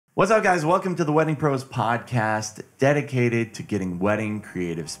What's up, guys? Welcome to the WeddingPros podcast, dedicated to getting wedding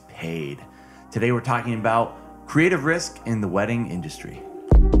creatives paid. Today, we're talking about creative risk in the wedding industry.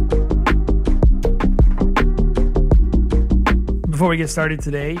 Before we get started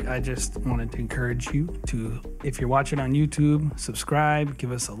today, I just wanted to encourage you to, if you're watching on YouTube, subscribe,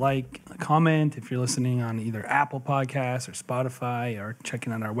 give us a like, a comment. If you're listening on either Apple Podcasts or Spotify or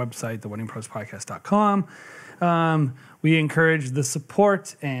checking out our website, theweddingprospodcast.com. We encourage the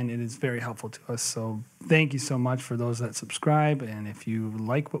support, and it is very helpful to us. So thank you so much for those that subscribe. And if you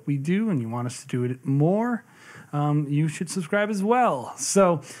like what we do and you want us to do it more, you should subscribe as well.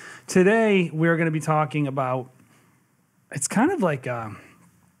 So today we're going to be talking about, it's kind of like a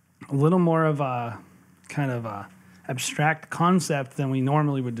little more of a kind of a abstract concept than we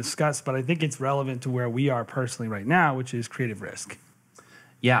normally would discuss, but I think it's relevant to where we are personally right now, which is creative risk.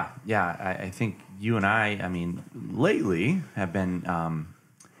 Yeah. I think you and I lately have been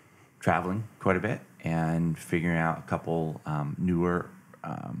traveling quite a bit and figuring out a couple newer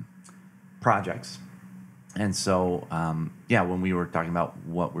projects. And so, when we were talking about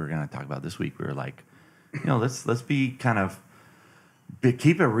what we were going to talk about this week, we were like, let's be kind of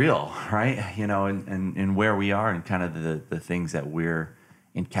keep it real, right? And where we are and kind of the things that we're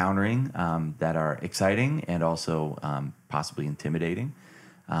encountering that are exciting and also possibly intimidating.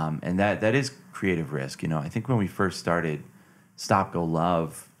 And that is creative risk. I think when we first started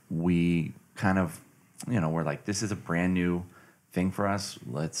Stopgolove, we kind of, we're like, this is a brand new thing for us.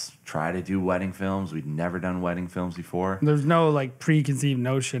 Let's try to do wedding films. We'd never done wedding films before. There's no preconceived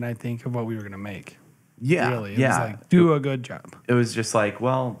notion, I think, of what we were going to make. Yeah. Really. It was do a good job. It was just like,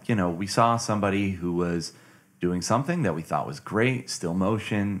 we saw somebody who was doing something that we thought was great, still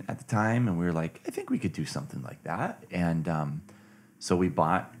motion at the time. And we were like, I think we could do something like that. And, so we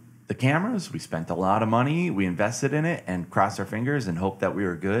bought the cameras, we spent a lot of money, we invested in it and crossed our fingers and hoped that we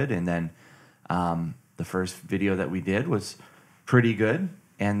were good. And then the first video that we did was pretty good.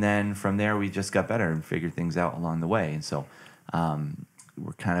 And then from there, we just got better and figured things out along the way. And so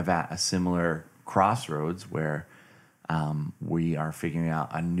we're kind of at a similar crossroads where we are figuring out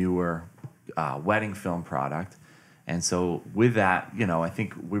a newer wedding film product. And so with that, I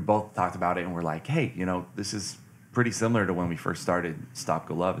think we both talked about it and we're like, hey, this is pretty similar to when we first started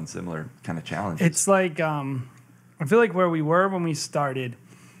Stopgolove and similar kind of challenges. It's like, I feel like where we were when we started,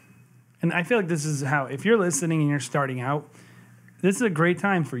 and I feel like this is how, if you're listening and you're starting out, this is a great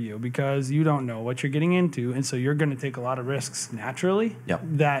time for you because you don't know what you're getting into. And so you're going to take a lot of risks naturally. Yep.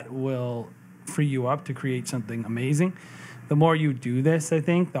 That will free you up to create something amazing. The more you do this, I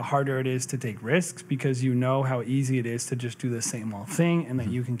think, the harder it is to take risks because you know how easy it is to just do the same old thing and that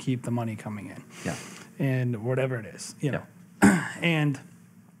you can keep the money coming in. Yeah. And whatever it is, know. And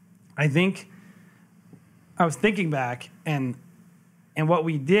I think I was thinking back and what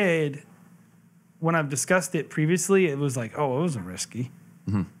we did when I've discussed it previously, it was like, oh, it wasn't risky.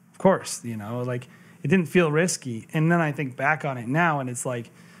 Mm-hmm. Of course, it didn't feel risky. And then I think back on it now and it's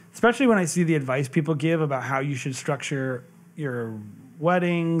like, especially when I see the advice people give about how you should structure your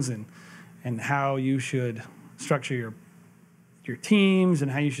weddings and how you should structure your teams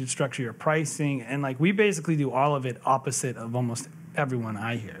and how you should structure your pricing. And we basically do all of it opposite of almost everyone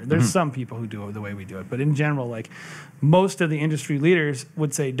I hear. There's some people who do it the way we do it, but in general, most of the industry leaders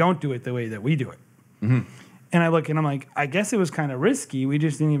would say, don't do it the way that we do it. Mm-hmm. And I look and I'm like, I guess it was kind of risky. We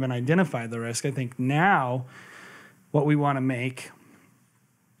just didn't even identify the risk. I think now what we want to make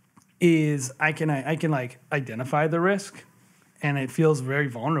is I can identify the risk and it feels very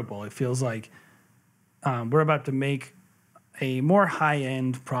vulnerable. It feels like we're about to make a more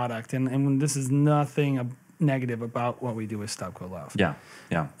high-end product, and this is nothing negative about what we do with Stopgolove. Yeah.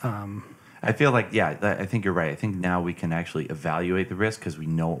 I feel like, I think you're right. I think now we can actually evaluate the risk because we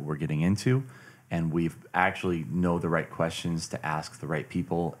know what we're getting into, and we actually know the right questions to ask the right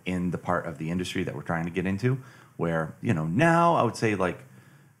people in the part of the industry that we're trying to get into, where, now I would say,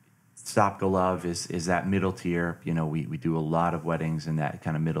 Stopgolove is that middle tier. We do a lot of weddings in that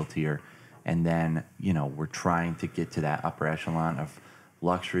kind of middle tier. And then, we're trying to get to that upper echelon of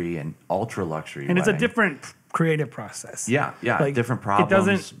luxury and ultra luxury. And wedding. It's a different creative process. Yeah. Different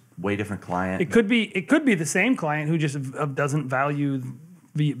problems, way different client. It could be the same client who just doesn't value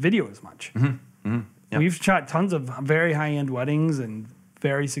video as much. Mm-hmm. Mm-hmm. Yep. We've shot tons of very high-end weddings and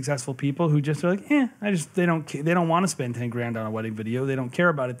very successful people who just are like, they don't want to spend $10,000 on a wedding video. They don't care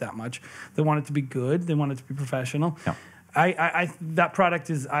about it that much. They want it to be good. They want it to be professional. Yeah. That product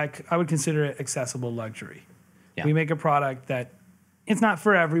is, I would consider it accessible luxury. Yeah. We make a product that it's not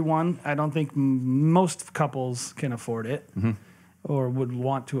for everyone. I don't think most couples can afford it or would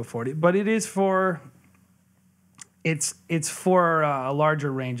want to afford it, but it is for it's for a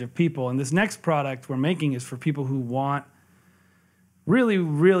larger range of people. And this next product we're making is for people who want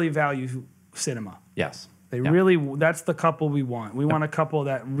really value cinema. Yes. That's the couple we want. We want a couple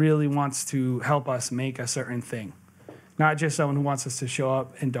that really wants to help us make a certain thing. Not just someone who wants us to show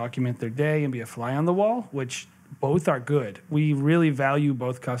up and document their day and be a fly on the wall, which both are good. We really value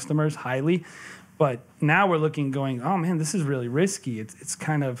both customers highly. But now we're going, oh man, this is really risky. It's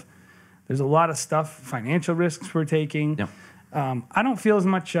kind of, there's a lot of stuff, financial risks we're taking. Yep. I don't feel as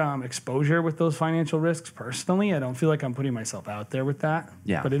much exposure with those financial risks personally. I don't feel like I'm putting myself out there with that.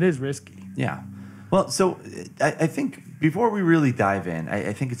 Yeah. But it is risky. Yeah. Well, so I think before we really dive in,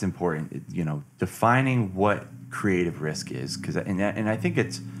 I think it's important, defining what creative risk is, and I think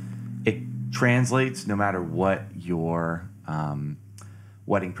it translates no matter what your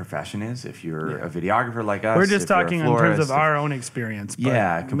wedding profession is. If you're a videographer like us, we're just talking in terms of our own experience.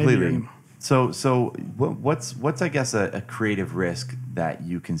 Yeah, completely. So what's I guess a creative risk that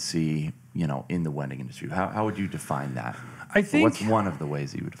you can see, in the wedding industry? How would you define that? I think what's one of the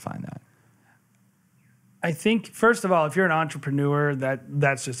ways that you would define that? I think, first of all, if you're an entrepreneur,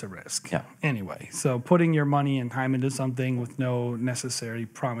 that's just a risk. Yeah. Anyway, so putting your money and time into something with no necessary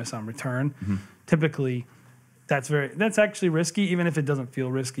promise on return, typically that's actually risky, even if it doesn't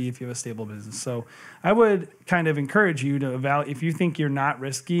feel risky if you have a stable business. So I would kind of encourage you to evaluate. If you think you're not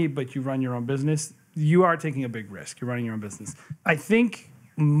risky, but you run your own business, you are taking a big risk. You're running your own business. I think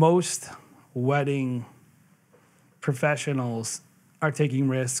most wedding professionals are taking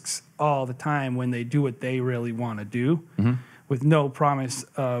risks all the time when they do what they really want to do with no promise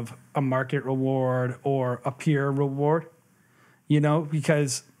of a market reward or a peer reward,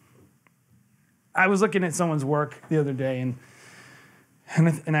 because I was looking at someone's work the other day and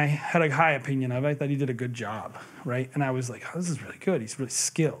I had a high opinion of it. I thought he did a good job, right? And I was like, oh, this is really good. He's really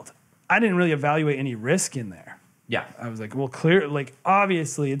skilled. I didn't really evaluate any risk in there. Yeah. I was like, well,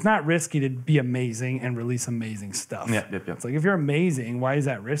 obviously, it's not risky to be amazing and release amazing stuff. Yep. It's like, if you're amazing, why is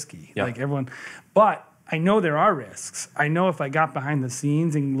that risky? Yep. But I know there are risks. I know if I got behind the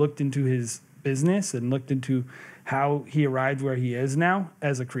scenes and looked into his business and looked into how he arrived where he is now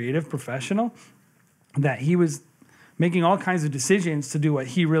as a creative professional, that he was making all kinds of decisions to do what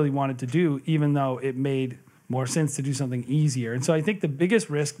he really wanted to do, even though it made more sense to do something easier. And so I think the biggest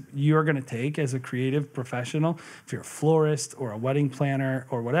risk you're going to take as a creative professional, if you're a florist or a wedding planner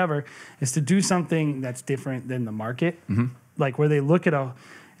or whatever, is to do something that's different than the market. Like where they look at and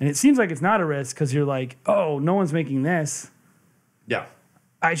it seems like it's not a risk because you're like, oh, no one's making this. Yeah.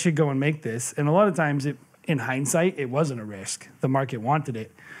 I should go and make this. And a lot of times in hindsight, it wasn't a risk. The market wanted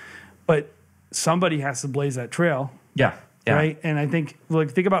it. But somebody has to blaze that trail. Yeah. Right. And I think,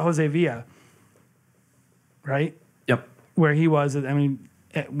 think about Jose Villa. Right? Yep. Where he was,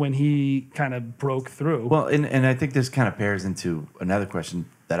 when he kind of broke through. Well, and I think this kind of pairs into another question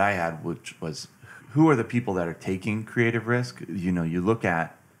that I had, which was, who are the people that are taking creative risk? You look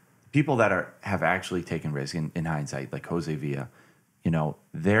at people that have actually taken risk in hindsight, like Jose Villa,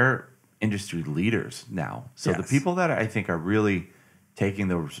 they're industry leaders now. So the people that I think are really taking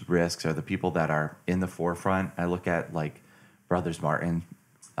those risks are the people that are in the forefront. I look at like Brothers Martin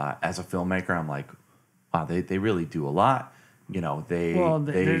as a filmmaker. I'm like, wow, they really do a lot.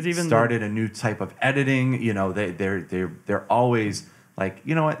 They started a new type of editing. They're always like,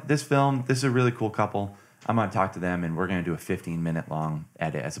 this is a really cool couple. I'm going to talk to them, and we're going to do a 15-minute long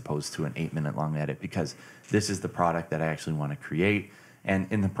edit as opposed to an 8-minute long edit because this is the product that I actually want to create. And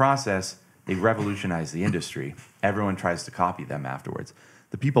in the process, they revolutionize the industry. Everyone tries to copy them afterwards.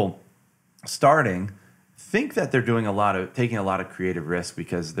 The people starting think that they're taking a lot of creative risk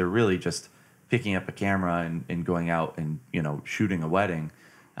because they're really just picking up a camera and going out and shooting a wedding,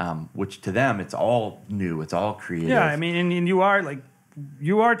 which to them it's all new, it's all creative. Yeah, and you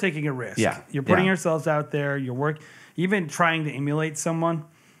are taking a risk. Yeah, you're putting yourselves out there. Even trying to emulate someone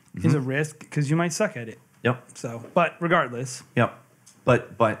is a risk because you might suck at it. Yep. So, but regardless. Yep.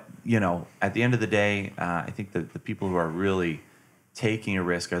 But at the end of the day, I think that the people who are really taking a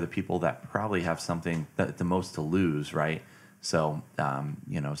risk are the people that probably have something the most to lose, right? So,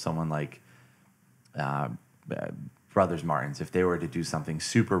 someone like Brothers Martins, if they were to do something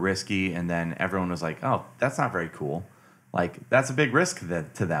super risky and then everyone was like, oh, that's not very cool, like that's a big risk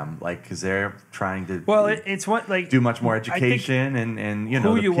to them, like because they're trying to it's what do much more education and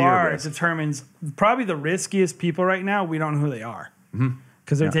who the you peer are risk determines probably the riskiest people right now. We don't know who they are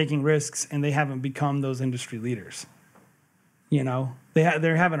because they're taking risks and they haven't become those industry leaders. They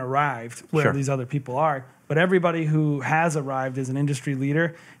haven't arrived where these other people are, but everybody who has arrived as an industry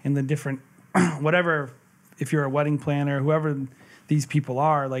leader in the different whatever, if you're a wedding planner, whoever these people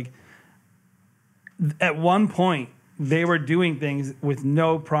are, like at one point they were doing things with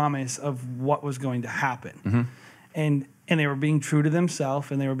no promise of what was going to happen. And they were being true to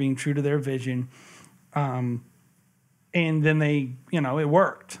themselves, and they were being true to their vision. And then they, it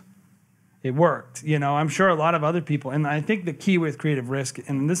worked. It worked. I'm sure a lot of other people, and I think the key with creative risk,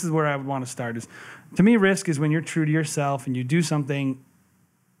 and this is where I would want to start, is to me, risk is when you're true to yourself and you do something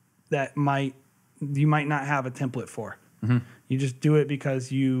that you might not have a template for. You just do it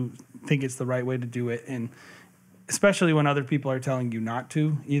because you think it's the right way to do it. And especially when other people are telling you not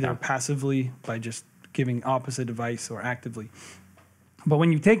to, either passively by just giving opposite advice or actively. But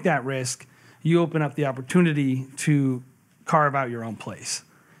when you take that risk, you open up the opportunity to carve out your own place.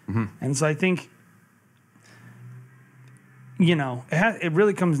 And so I think, it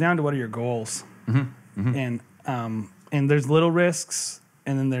really comes down to what are your goals. And there's little risks,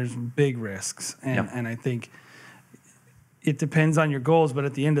 and then there's big risks. And I think it depends on your goals, but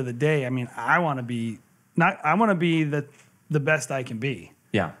at the end of the day, I mean, I want to be the best I can be.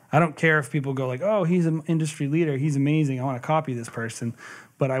 Yeah. I don't care if people go like, oh, he's an industry leader, he's amazing, I want to copy this person,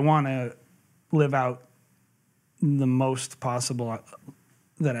 but I want to live out the most possible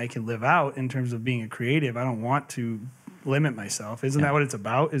that I can live out in terms of being a creative. I don't want to limit myself. Isn't that what it's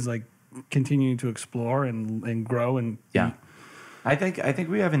about? Is like continuing to explore and grow and yeah. I think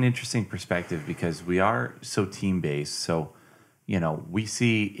we have an interesting perspective because we are so team based. So, we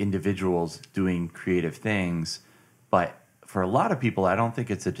see individuals doing creative things, but for a lot of people, I don't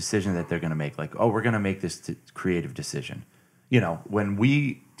think it's a decision that they're going to make. Like, oh, we're going to make this creative decision. When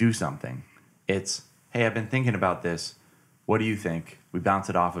we do something, it's, hey, I've been thinking about this. What do you think? We bounce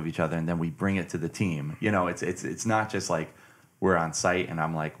it off of each other, and then we bring it to the team. It's not just like we're on site, and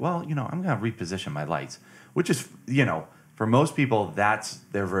I'm like, well, I'm going to reposition my lights, which is, for most people, that's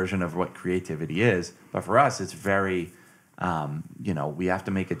their version of what creativity is. But for us, it's very, we have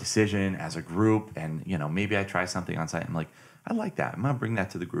to make a decision as a group, and maybe I try something on site. I'm like, I like that. I'm going to bring that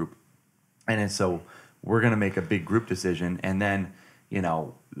to the group, and then so we're going to make a big group decision, and then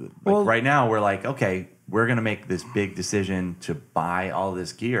right now we're like, okay, we're going to make this big decision to buy all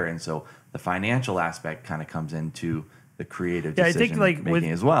this gear. And so the financial aspect kind of comes into the creative decision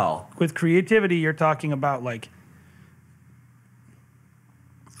making as well. With creativity, you're talking about like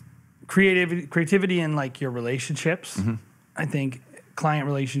creativity in like your relationships. I think client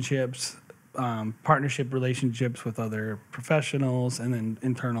relationships, partnership relationships with other professionals, and then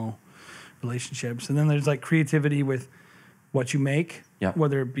internal relationships. And then there's like creativity with what you make,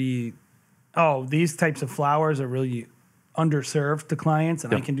 whether it be, these types of flowers are really underserved to clients,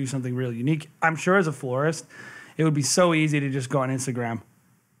 and I can do something really unique. I'm sure as a florist, it would be so easy to just go on Instagram.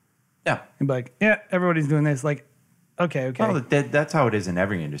 And be like, everybody's doing this. Like, okay. Well, that's how it is in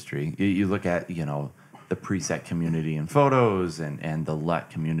every industry. You look at, the preset community in photos and the LUT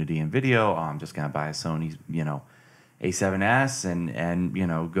community in video. Oh, I'm just going to buy a Sony, A7S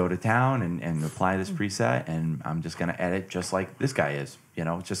and go to town and apply this preset, and I'm just going to edit just like this guy is,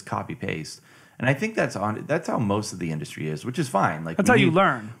 just copy paste. And I think that's how most of the industry is, which is fine. Like, that's how you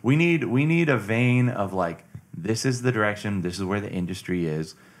learn. We need a vein of like, this is the direction, this is where the industry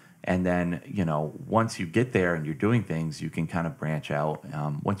is. And then, once you get there and you're doing things, you can kind of branch out.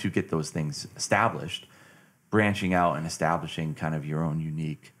 Once you get those things established, branching out and establishing kind of your own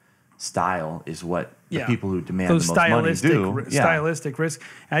unique style is what the people who demand the most money do. Stylistic risk.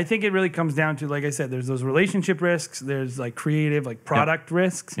 And I think it really comes down to, like I said, there's those relationship risks, there's like creative, like product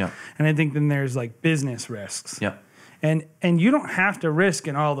risks, and I think then there's like business risks. And you don't have to risk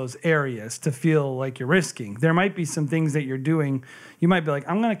in all those areas to feel like you're risking. There might be some things that you're doing. You might be like,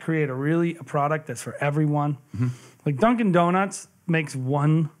 I'm going to create a product that's for everyone. Like Dunkin' Donuts makes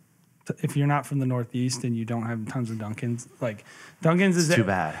one. If you're not from the Northeast and you don't have tons of Dunkins, like Dunkin's is too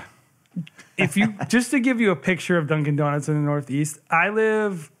bad. If you just to give you a picture of Dunkin' Donuts in the Northeast, I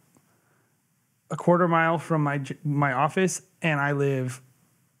live a quarter mile from my office, and I live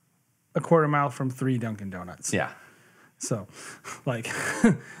a quarter mile from 3 Dunkin' Donuts. So, like,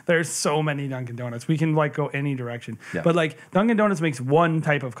 there's so many Dunkin' Donuts. We can like go any direction. But like Dunkin' Donuts makes one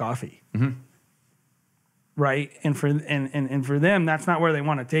type of coffee. Right? And for them, that's not where they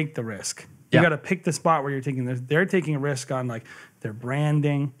want to take the risk. You got to pick the spot where you're taking this. They're taking a risk on like their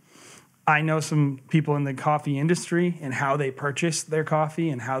branding. I know some people in the coffee industry and how they purchase their coffee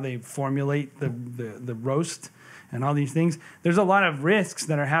and how they formulate the roast and all these things. There's a lot of risks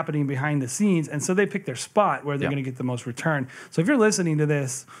that are happening behind the scenes, and so they pick their spot where they're going to get the most return. So if you're listening to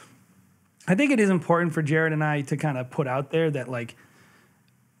this, I think it is important for Jared and I to kind of put out there that like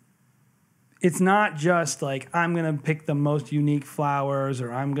it's not just like I'm going to pick the most unique flowers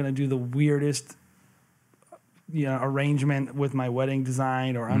or I'm going to do the weirdest arrangement with my wedding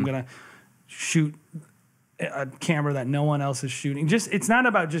design or I'm going to shoot a camera that no one else is shooting. It's not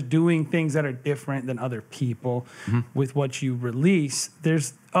about just doing things that are different than other people with what you release.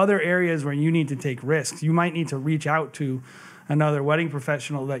 There's other areas where you need to take risks. You might need to reach out to another wedding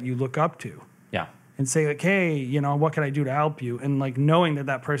professional that you look up to. Yeah. And say like, hey, you know, what can I do to help you? And like knowing that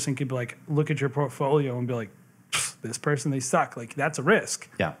that person could be like, look at your portfolio and be like, this person, they suck. Like that's a risk.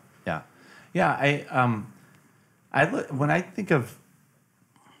 Yeah. Yeah. Yeah. When I think of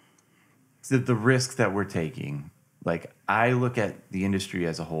the risk that we're taking, like I look at the industry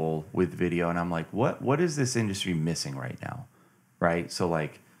as a whole with video and I'm like, what is this industry missing right now? Right. So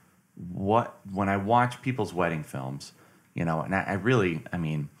like when I watch people's wedding films, you know, and I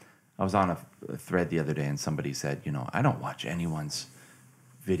was on a thread the other day and somebody said, you know, I don't watch anyone's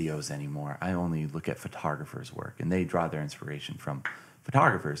videos anymore. I only look at photographers' work and they draw their inspiration from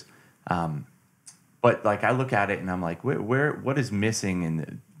photographers. But like I look at it and I'm like, what is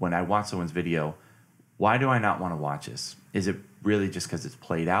missing when I watch someone's video? Why do I not want to watch this? Is it really just because it's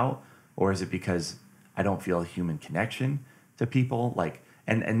played out, or is it because I don't feel a human connection to people? Like,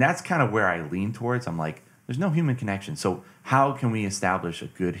 and that's kind of where I lean towards. I'm like, there's no human connection. So how can we establish a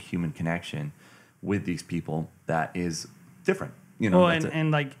good human connection with these people that is different? You know, well,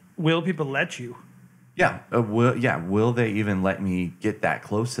 and like, will people let you? Yeah. Will they even let me get that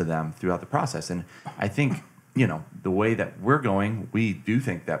close to them throughout the process? And I think, you know, the way that we're going, we do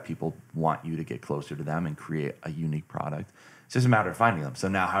think that people want you to get closer to them and create a unique product. It's just a matter of finding them. So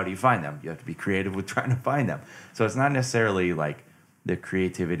now how do you find them? You have to be creative with trying to find them. So it's not necessarily like the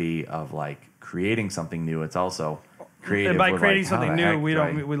creativity of like creating something new. It's also creative. And by creating like, something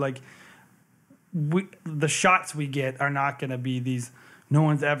new, the shots we get are not going to be these, no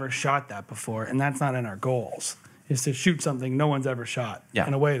one's ever shot that before. And that's not in our goals, is to shoot something no one's ever shot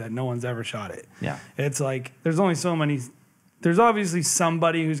in a way that no one's ever shot it. Yeah. It's like, there's only so many, there's obviously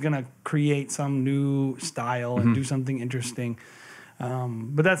somebody who's going to create some new style and do something interesting.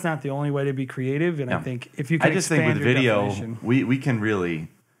 But that's not the only way to be creative. And I think if you can expand your definition,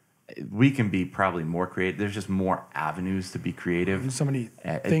 we can be probably more creative. There's just more avenues to be creative. There's so many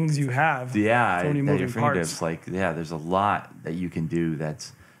things you have. Yeah, so many moving parts. Like, yeah, there's a lot that you can do.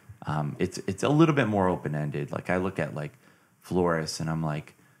 That's it's a little bit more open ended. Like I look at like florists, and I'm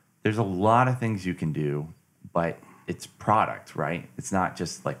like, there's a lot of things you can do, but it's product, right? It's not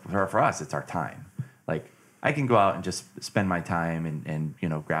just like for us. It's our time. Like I can go out and just spend my time and you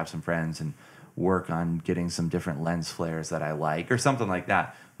know grab some friends and work on getting some different lens flares that I like or something like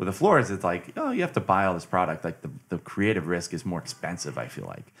that. With the florists, it's like, oh, you have to buy all this product. Like the creative risk is more expensive, I feel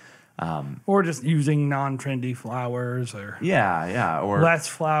like. Or just using non-trendy flowers or or less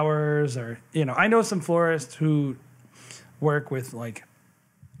flowers, or you know, I know some florists who work with like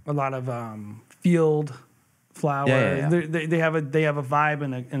a lot of field flowers. They have a vibe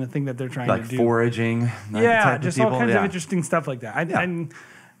and a thing that they're trying to do. Like foraging. Just all kinds of interesting stuff like that.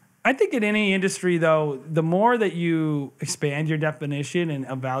 I think in any industry, though, the more that you expand your definition and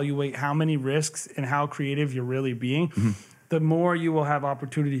evaluate how many risks and how creative you're really being, the more you will have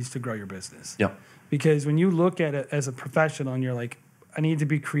opportunities to grow your business. Yep. Because when you look at it as a professional and you're like, I need to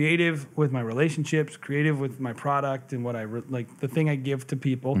be creative with my relationships, creative with my product and what I like, the thing I give to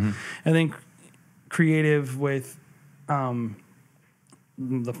people, and then creative with the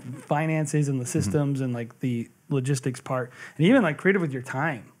finances and the systems and like the logistics part, and even like creative with your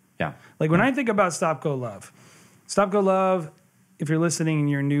time. Yeah. Like when I think about Stopgolove, if you're listening and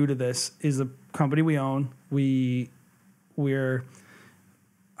you're new to this, is a company we own.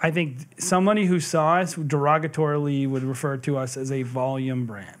 I think somebody who saw us derogatorily would refer to us as a volume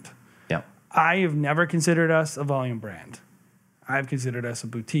brand. Yeah. I have never considered us a volume brand. I've considered us a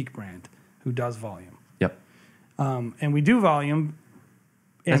boutique brand who does volume. Yep. And we do volume.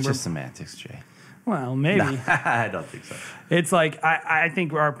 That's just semantics, Jay. Well, maybe. No, I don't think so. It's like I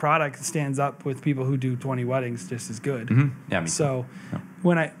think our product stands up with people who do 20 weddings just as good. Yeah, me too. So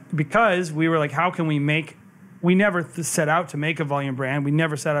because we were like, how can we make? We never set out to make a volume brand. We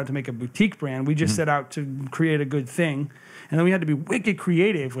never set out to make a boutique brand. We just set out to create a good thing, and then we had to be wicked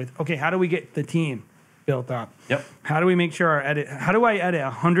creative with how do we get the team built up? Yep. How do we make sure how do I edit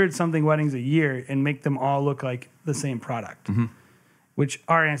 100-something weddings a year and make them all look like the same product? Which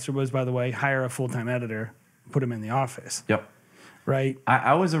our answer was, by the way, hire a full-time editor, put him in the office. Yep. Right?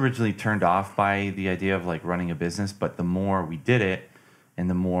 I was originally turned off by the idea of like running a business, but the more we did it and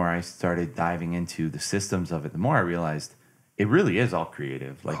the more I started diving into the systems of it, the more I realized it really is all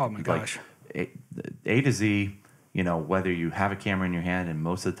creative. Like, oh my gosh. Like A to Z, you know, whether you have a camera in your hand, and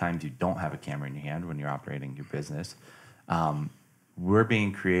most of the times you don't have a camera in your hand when you're operating your business, we're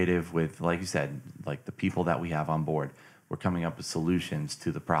being creative with, like you said, like the people that we have on board. We're coming up with solutions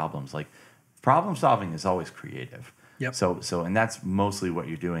to the problems. Like problem solving is always creative. Yep. So and that's mostly what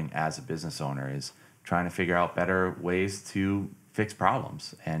you're doing as a business owner, is trying to figure out better ways to fix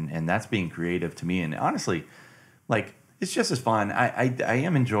problems. And that's being creative to me. And honestly, like, it's just as fun. I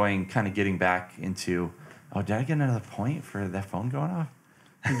am enjoying kind of getting back into, oh, did I get another point for that phone going off?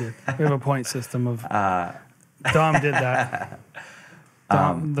 You did. We have a point system of, Dom did that.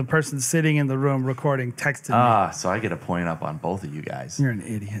 Dom, the person sitting in the room recording, texted me. So I get a point up on both of you guys. You're an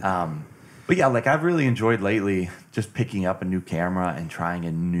idiot. But yeah, like, I've really enjoyed lately just picking up a new camera and trying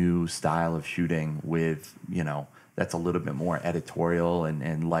a new style of shooting with, that's a little bit more editorial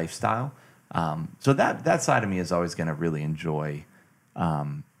and lifestyle. So that side of me is always going to really enjoy,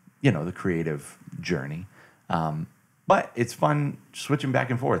 the creative journey. But it's fun switching back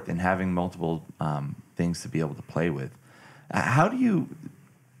and forth and having multiple things to be able to play with. How do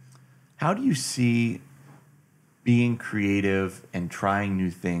you see being creative and trying new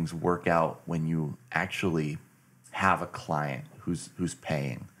things work out when you actually have a client who's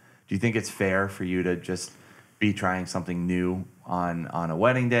paying? Do you think it's fair for you to just be trying something new on a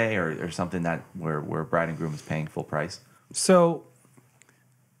wedding day or something that where bride and groom is paying full price? So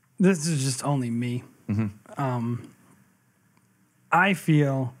this is just only me. Mm-hmm. I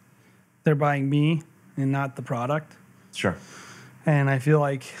feel they're buying me and not the product. Sure. And I feel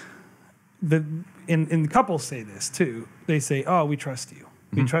like and couples say this too. They say, "Oh, we trust you.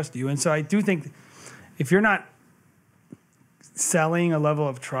 We trust you." And so I do think if you're not selling a level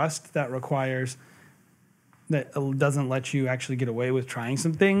of trust that doesn't let you actually get away with trying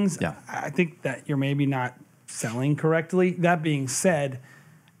some things, yeah. I think that you're maybe not selling correctly. That being said,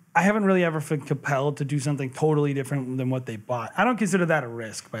 I haven't really ever been compelled to do something totally different than what they bought. I don't consider that a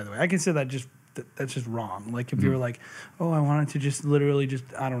risk, by the way. I consider that that's just wrong. Like if you were like, oh, I wanted to just literally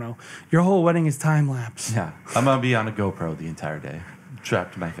I don't know, your whole wedding is time lapse. Yeah, I'm going to be on a GoPro the entire day,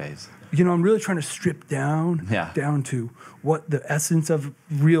 trapped to my face. I'm really trying to strip down to what the essence of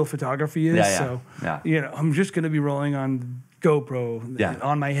real photography is. So, I'm just going to be rolling on GoPro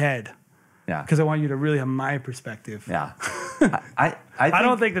on my head. Yeah. Because I want you to really have my perspective. Yeah. I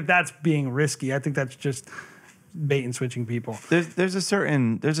don't think that that's being risky. I think that's just bait and switching people. There's a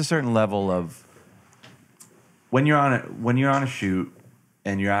certain level of when you're on a shoot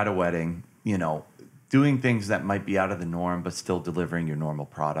and you're at a wedding, doing things that might be out of the norm but still delivering your normal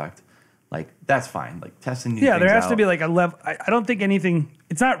product. Like, that's fine. Like, testing new things out. Yeah, there has to be like a level. I don't think anything.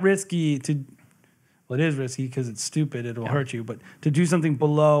 It's not risky to. Well, it is risky because it's stupid. It'll hurt you. But to do something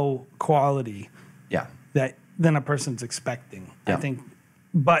below quality. Yeah. That then a person's expecting. Yeah. I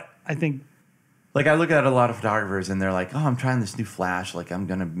think. Like, I look at a lot of photographers and they're like, oh, I'm trying this new flash. Like, I'm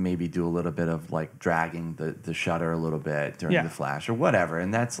going to maybe do a little bit of like dragging the shutter a little bit during the flash or whatever.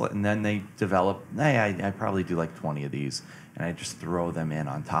 And then they develop, hey, I probably do like 20 of these. And I just throw them in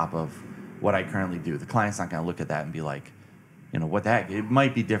on top of what I currently do. The client's not going to look at that and be like, what the heck? It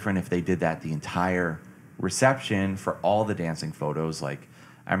might be different if they did that the entire reception for all the dancing photos. Like,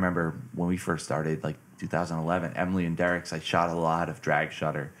 I remember when we first started, like 2011, Emily and Derek's, I shot a lot of drag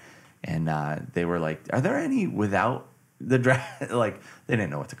shutter. And they were like, are there any without the drag? Like, they didn't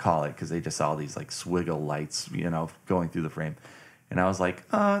know what to call it because they just saw these like swiggle lights, going through the frame. And I was like,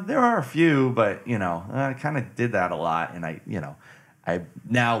 there are a few, but, I kind of did that a lot. And I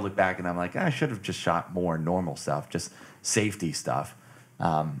now look back and I'm like, I should have just shot more normal stuff, just safety stuff.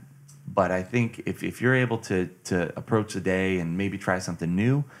 But I think if you're able to approach the day and maybe try something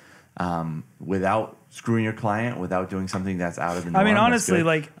new without screwing your client, without doing something that's out of the norm. I mean, honestly,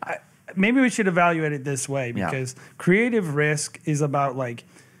 maybe we should evaluate it this way because creative risk is about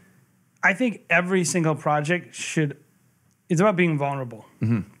I think every single project it's about being vulnerable.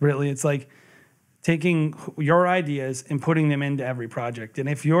 Mm-hmm. Really. It's like taking your ideas and putting them into every project. And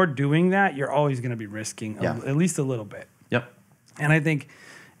if you're doing that, you're always going to be risking at least a little bit. Yep. And I think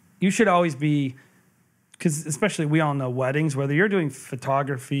you should always be, because especially we all know weddings, whether you're doing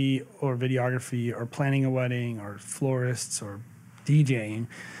photography or videography or planning a wedding or florists or DJing,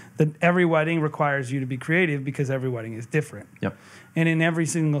 that every wedding requires you to be creative because every wedding is different. Yep. And in every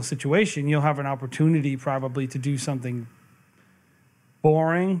single situation, you'll have an opportunity probably to do something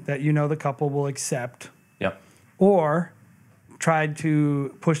boring that the couple will accept. Yep. Or try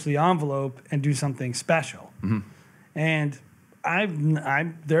to push the envelope and do something special. Mm-hmm. And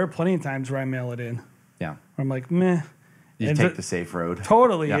there are plenty of times where I mail it in. Yeah. I'm like, meh. You take the safe road.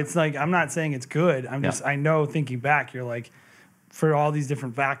 Totally. Yeah. It's like, I'm not saying it's good. I know thinking back, you're like, for all these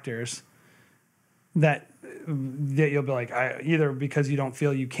different factors that you'll be like, either because you don't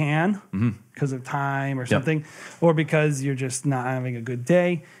feel you can because of time or something, or because you're just not having a good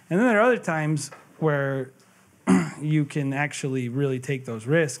day. And then there are other times where, you can actually really take those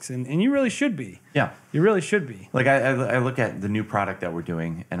risks, and you really should be. Yeah. You really should be. Like I look at the new product that we're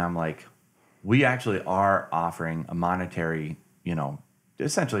doing, and I'm like, we actually are offering a monetary,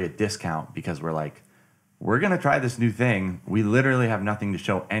 essentially a discount, because we're like, we're going to try this new thing. We literally have nothing to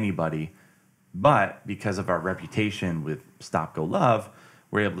show anybody, but because of our reputation with Stopgolove,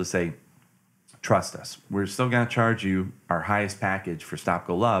 we're able to say, trust us. We're still going to charge you our highest package for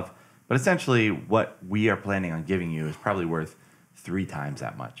Stopgolove, but essentially what we are planning on giving you is probably worth 3 times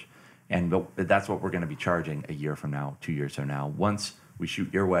that much. And that's what we're going to be charging a year from now, 2 years from now, once we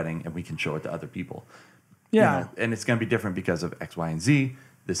shoot your wedding and we can show it to other people. Yeah. And it's going to be different because of X, Y, and Z.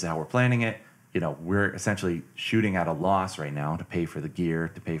 This is how we're planning it. We're essentially shooting at a loss right now to pay for the gear,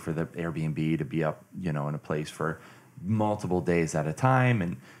 to pay for the Airbnb, to be up, in a place for multiple days at a time.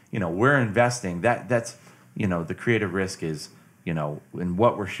 And, we're investing. That's the creative risk is, in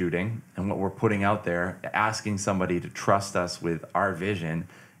what we're shooting and what we're putting out there. Asking somebody to trust us with our vision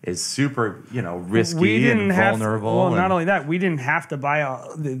is super, risky and vulnerable. Not only that, we didn't have to buy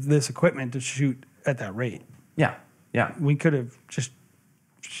this equipment to shoot at that rate. Yeah, yeah. We could have just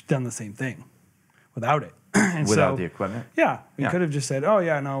done the same thing without it. Without the equipment? Yeah. We could have just said, oh,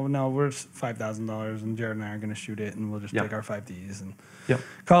 yeah, no, we're $5,000, and Jared and I are going to shoot it, and we'll just take our 5Ds and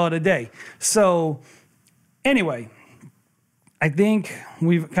call it a day. So anyway, I think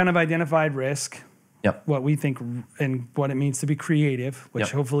we've kind of identified risk. Yep. What we think and what it means to be creative,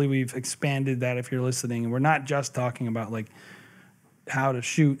 which hopefully we've expanded that if you're listening. And we're not just talking about like how to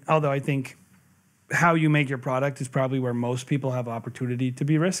shoot, although I think how you make your product is probably where most people have opportunity to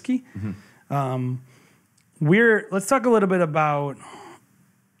be risky. Mm-hmm. Let's talk a little bit about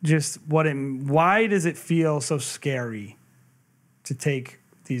just why does it feel so scary to take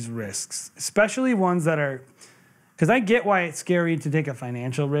these risks, especially ones that are, because I get why it's scary to take a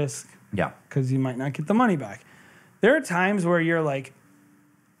financial risk. Yeah. Because you might not get the money back. There are times where you're like,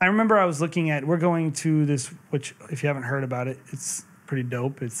 I remember I was looking at, we're going to this, which if you haven't heard about it, it's pretty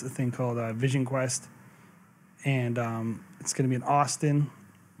dope. It's a thing called Vision Quest. And it's going to be in Austin.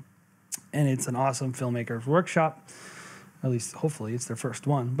 And it's an awesome filmmakers workshop. At least, hopefully, it's their first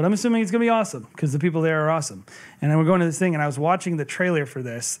one. But I'm assuming it's going to be awesome because the people there are awesome. And then we're going to this thing, and I was watching the trailer for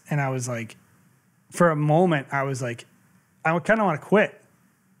this, and I was like, for a moment, I was like, I kind of want to quit.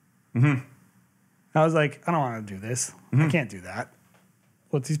 Mm-hmm. I was like, I don't want to do this. Mm-hmm. I can't do that.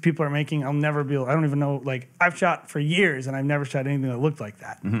 What these people are making, I'll never be able, I don't even know, like, I've shot for years, and I've never shot anything that looked like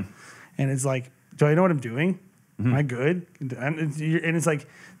that. Mm-hmm. And it's like, do I know what I'm doing? Mm-hmm. Am I good? And it's like,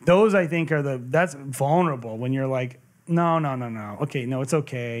 those I think are that's vulnerable when you're like, no. Okay, no, it's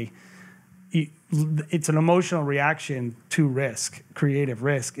okay. It's an emotional reaction to risk. Creative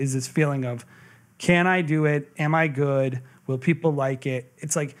risk is this feeling of, can I do it? Am I good? Will people like it?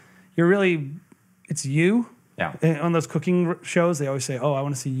 It's like, it's you. Yeah. And on those cooking shows, they always say, oh, I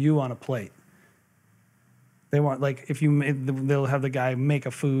want to see you on a plate. They want, like, they'll have the guy make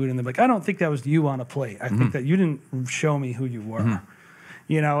a food, and they're like, I don't think that was you on a plate. I think that you didn't show me who you were. Mm-hmm.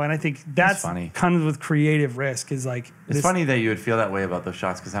 And I think that's funny. Comes with creative risk is like... It's funny that you would feel that way about those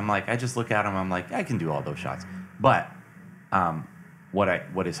shots, because I'm like, I just look at them, I'm like, I can do all those shots. But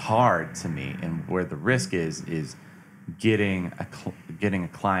what is hard to me and where the risk is getting a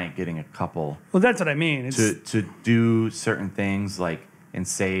client, getting a couple. Well, that's what I mean. To do certain things, like, and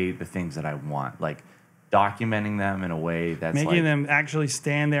say the things that I want, like documenting them in a way that's making them actually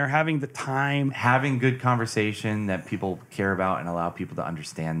stand there, having the time, having good conversation that people care about, and allow people to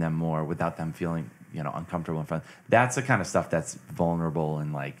understand them more without them feeling uncomfortable in front. That's the kind of stuff that's vulnerable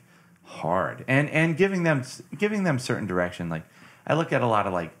and like hard, and giving them certain direction. Like, I look at a lot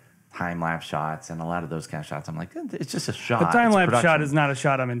of like time-lapse shots and a lot of those kind of shots. I'm like, it's just a shot. A time-lapse shot is not a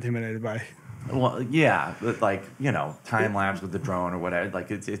shot I'm intimidated by. Well, yeah, but like, time-lapse with the drone or whatever. Like,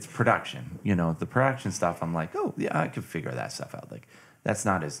 it's production. The production stuff, I'm like, oh, yeah, I could figure that stuff out. Like, that's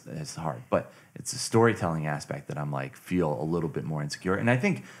not as hard. But it's a storytelling aspect that I'm like, feel a little bit more insecure. And I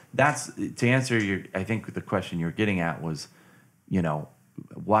think that's, to answer I think the question you're getting at was,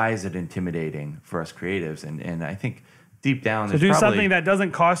 why is it intimidating for us creatives? And I think... deep down, so do something that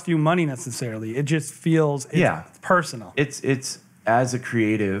doesn't cost you money necessarily. It just feels it's personal. It's as a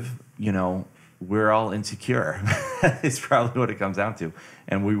creative, we're all insecure. It's probably what it comes down to,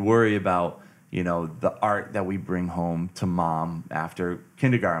 and we worry about the art that we bring home to mom after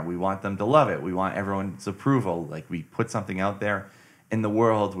kindergarten. We want them to love it. We want everyone's approval. Like, we put something out there in the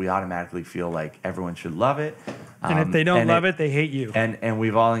world, we automatically feel like everyone should love it. And if they don't love it, they hate you. And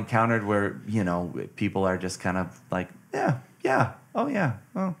we've all encountered where, people are just kind of like, yeah, oh yeah,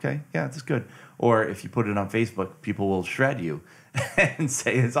 okay, yeah, that's good. Or if you put it on Facebook, people will shred you and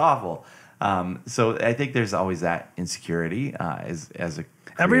say it's awful. So I think there's always that insecurity as a creative.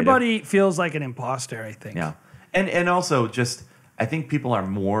 Everybody feels like an imposter, I think. Yeah. And also just, I think people are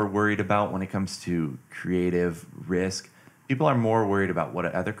more worried about when it comes to creative risk. People are more worried about what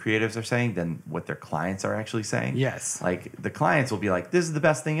other creatives are saying than what their clients are actually saying. Yes. Like the clients will be like, this is the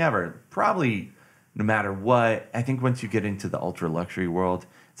best thing ever. Probably no matter what. I think once you get into the ultra luxury world,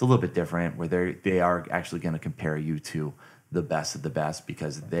 it's a little bit different where they are actually going to compare you to the best of the best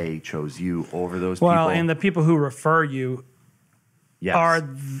because they chose you over those people. Well, and the people who refer you Yes.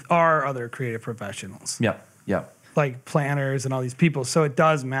 are other creative professionals. Yep. Yep. Like planners and all these people. So it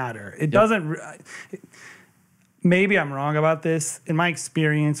does matter. It doesn't. Maybe I'm wrong about this. In my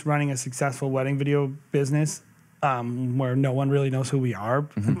experience running a successful wedding video business, where no one really knows who we are,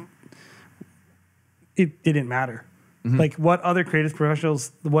 it didn't matter. Like what other creative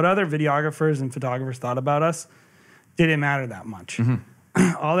professionals, what other videographers and photographers thought about us, didn't matter that much.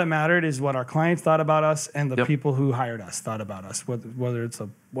 All that mattered is what our clients thought about us and the people who hired us thought about us, whether it's a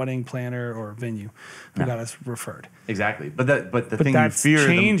wedding planner or a venue who got us referred. Exactly. But the thing you fear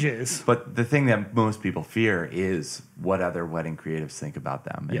changes. But the thing that most people fear is what other wedding creatives think about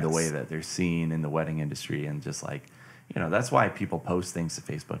them and the way that they're seen in the wedding industry. And just like, that's why people post things to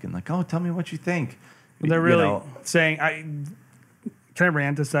Facebook and like, oh, tell me what you think. They're really saying, can I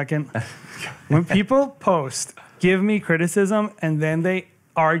rant a second? When people post, give me criticism, and then they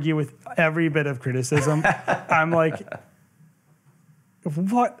argue with every bit of criticism, I'm like,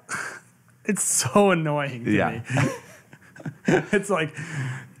 what? It's so annoying to me. It's like,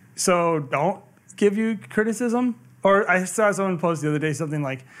 so don't give you criticism? Or I saw someone post the other day something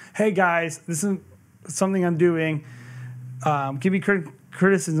like, hey guys, this is something I'm doing. Give me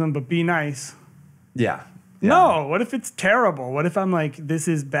criticism, but be nice. Yeah. No, what if it's terrible? What if I'm like, this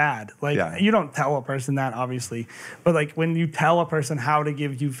is bad? Like, you don't tell a person that, obviously. But, like, when you tell a person how to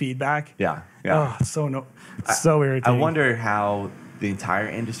give you feedback. Yeah. Oh, so irritating. I wonder how the entire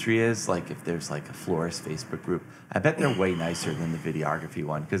industry is. Like, if there's, like, a florist Facebook group. I bet they're way nicer than the videography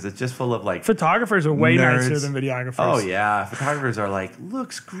one because it's just full of, like, photographers are way nerds. nicer than videographers. Oh, yeah. Photographers are like,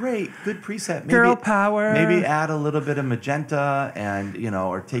 looks great. Good preset. Maybe, girl power. Maybe add a little bit of magenta and,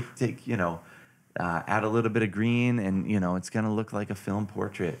 or take add a little bit of green and, it's going to look like a film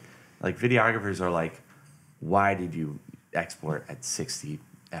portrait. Like videographers are like, why did you export at 60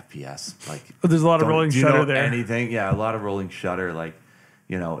 FPS? Like, there's a lot of rolling shutter there. Anything? Yeah, a lot of rolling shutter. Like,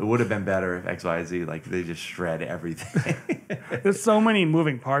 it would have been better if X, Y, Z, like they just shred everything. There's so many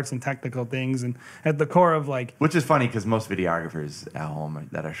moving parts and technical things. And at the core of like. Which is funny because most videographers at home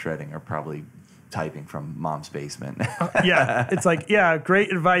that are shredding are probably typing from mom's basement. It's like,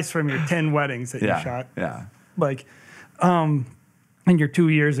 great advice from your 10 weddings that you shot. Yeah. Like, and your 2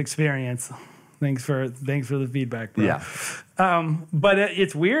 years experience. Thanks for the feedback, bro. Yeah. But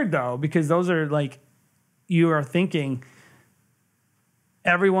it's weird though, because those are like, you are thinking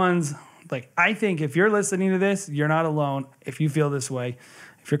everyone's like, I think if you're listening to this, you're not alone. If you feel this way,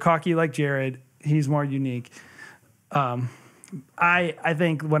 if you're cocky like Jared, he's more unique. I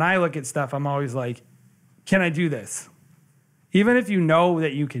think when I look at stuff, I'm always like, can I do this? Even if you know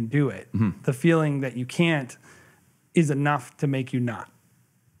that you can do it, the feeling that you can't is enough to make you not.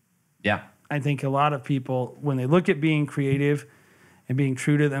 Yeah. I think a lot of people, when they look at being creative and being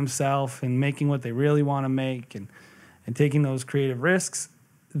true to themselves and making what they really want to make and taking those creative risks,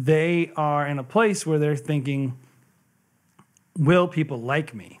 they are in a place where they're thinking, will people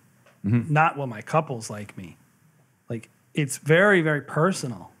like me? Not will my couples like me? Like, it's very, very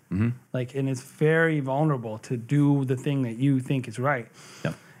personal. Like, and it's very vulnerable to do the thing that you think is right.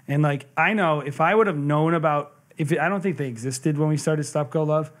 Yep. And like, I know if I would have known about, I don't think they existed when we started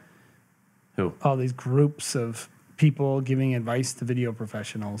Stopgolove. Who? All these groups of people giving advice to video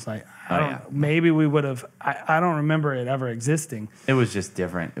professionals. Maybe we would have, I don't remember it ever existing. It was just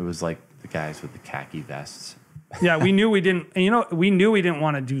different. It was like the guys with the khaki vests. Yeah, we knew we didn't, we knew we didn't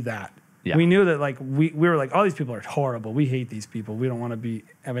want to do that. Yeah. We knew that like we were like, all these people are horrible. We hate these people. We don't want to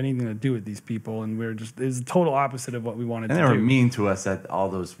have anything to do with these people. And it was the total opposite of what we wanted to do. And they were mean to us at all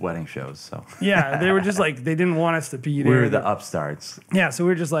those wedding shows. So yeah, they were just like, they didn't want us to be there. We were the upstarts. Yeah, so we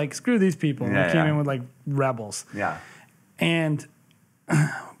were just like, screw these people. And we came in with like rebels. Yeah. And,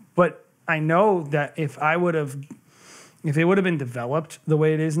 but I know that if it would have been developed the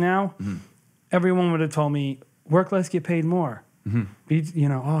way it is now, everyone would have told me, work less, get paid more.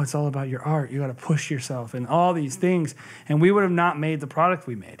 It's all about your art. You got to push yourself and all these things. And we would have not made the product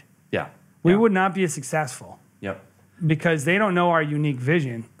we made. Yeah. We would not be as successful. Yep. Because they don't know our unique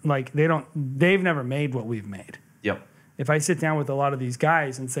vision. Like they've never made what we've made. Yep. if I sit down with a lot of these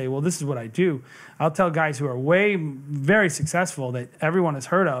guys and say, well, this is what I do, I'll tell guys who are very successful that everyone has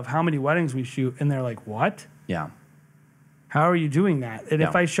heard of how many weddings we shoot. And they're like, what? Yeah. How are you doing that? And Yeah.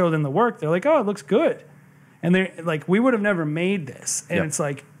 if I show them the work, they're like, oh, it looks good. And they're like, we would have never made this. And it's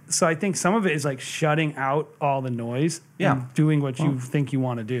like, so I think some of it is like shutting out all the noise and doing what you think you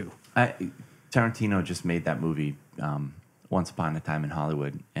want to do. Tarantino just made that movie, Once Upon a Time in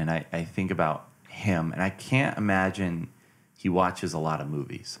Hollywood. And I think about him, and I can't imagine he watches a lot of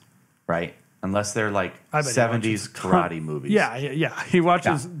movies, right? Unless they're like 70s karate movies. Yeah. He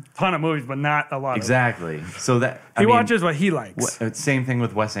watches a ton of movies, but not a lot exactly. So that he watches what he likes. Same thing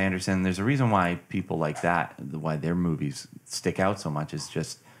with Wes Anderson. There's a reason why people like that, why their movies stick out so much, is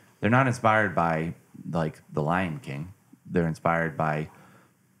just they're not inspired by like The Lion King. They're inspired by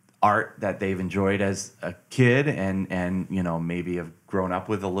art that they've enjoyed as a kid and you know, maybe have grown up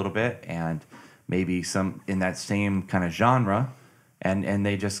with a little bit, and maybe some in that same kind of genre. And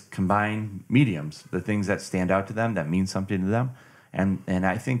they just combine mediums, the things that stand out to them, that mean something to them. And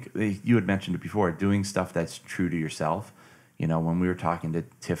I think you had mentioned it before, doing stuff that's true to yourself. You know, when we were talking to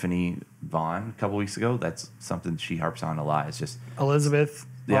Tiffany Vaughn a couple weeks ago, that's something she harps on a lot. It's just Elizabeth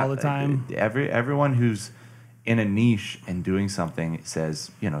all the time. Everyone who's in a niche and doing something says,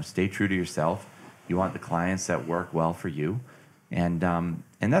 you know, stay true to yourself. You want the clients that work well for you. And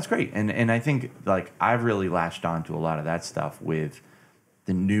that's great. And I think, like, I've really latched on to a lot of that stuff with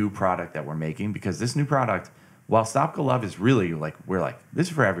the new product that we're making, because this new product, while Stopgolove is really like, we're like, this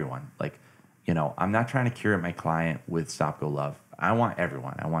is for everyone. Like, you know, I'm not trying to curate my client with Stopgolove. I want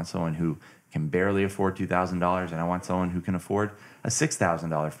everyone. I want someone who can barely afford $2,000, and I want someone who can afford a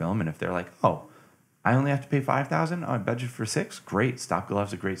 $6,000 film. And if they're like, oh, I only have to pay $5,000, I budget for $6,000, great.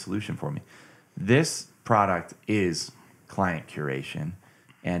 Stopgolove's a great solution for me. This product is client curation,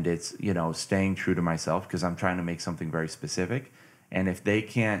 and it's, you know, staying true to myself, because I'm trying to make something very specific. And if they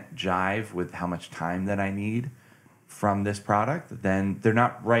can't jive with how much time that I need from this product, then they're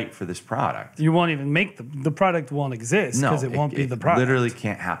not right for this product. You won't even make the product won't exist, because it won't be the product. Literally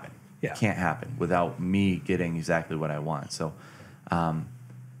can't happen. Yeah. It can't happen without me getting exactly what I want. So,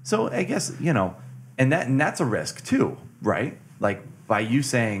 so I guess, you know, and that's a risk too, right? Like, by you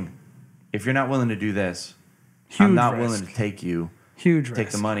saying, if you're not willing to do this, I'm not willing to take you. Huge take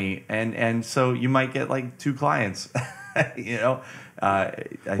risk. the money, and so you might get like 2 clients. You know, I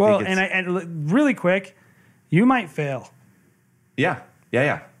think and really quick, you might fail. Yeah.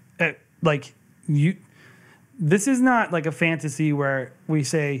 Like this is not like a fantasy where we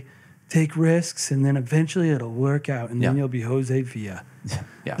say take risks and then eventually it'll work out and then you'll be Jose Villa.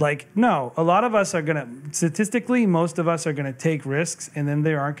 Yeah. Like, no, a lot of us are gonna, statistically, most of us are gonna take risks and then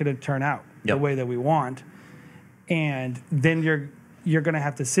they aren't gonna turn out the way that we want, and then you're gonna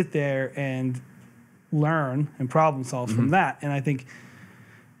have to sit there and learn and problem solve from that. And I think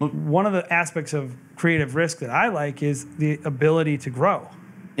one of the aspects of creative risk that I like is the ability to grow.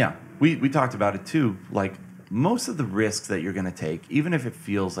 Yeah, we talked about it too. Like, most of the risks that you're going to take, even if it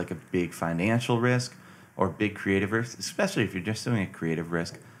feels like a big financial risk or big creative risk, especially if you're just doing a creative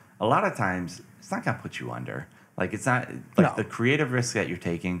risk, a lot of times it's not going to put you under. Like, it's not like the creative risks that you're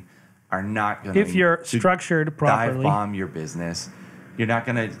taking are not going to, if you're structured properly, dive bomb your business. You're not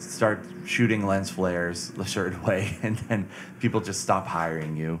going to start shooting lens flares a certain way and then people just stop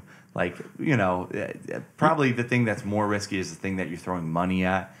hiring you. Like, you know, probably the thing that's more risky is the thing that you're throwing money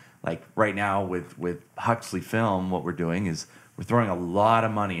at. Like, right now with Huxley Film, what we're doing is we're throwing a lot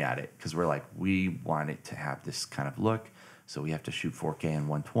of money at it, because we're like, we want it to have this kind of look. So we have to shoot 4K and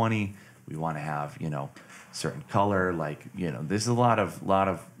 120. We want to have, you know, certain color. Like, you know, there's a lot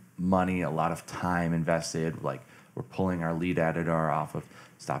of money, a lot of time invested. Like, we're pulling our lead editor off of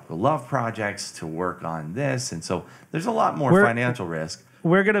Stopgolove projects to work on this. And so there's a lot more financial risk.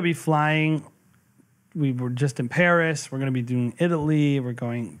 We're going to be flying. We were just in Paris. We're going to be doing Italy. We're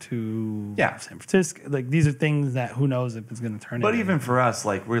going to San Francisco. Like, these are things that who knows if it's going to turn out. But even for us,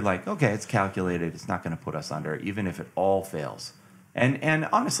 like, we're like, okay, it's calculated. It's not going to put us under, even if it all fails. And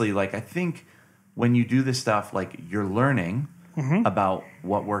honestly, like, I think when you do this stuff, like, you're learning about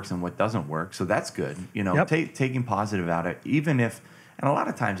what works and what doesn't work. So that's good. You know, taking positive out of it, even if, and a lot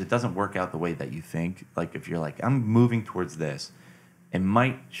of times it doesn't work out the way that you think. Like, if you're like, I'm moving towards this, it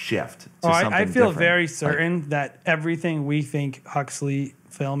might shift to something I feel different. very certain that everything we think Huxley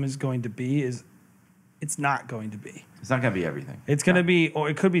Film is going to be it's not going to be. It's not going to be everything. It's going to be, or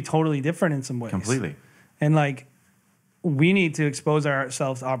it could be totally different in some ways. Completely. And like, we need to expose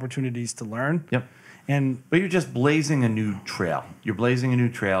ourselves to opportunities to learn. Yep. But you're just blazing a new trail. You're blazing a new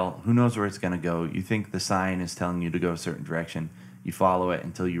trail. Who knows where it's going to go? You think the sign is telling you to go a certain direction. You follow it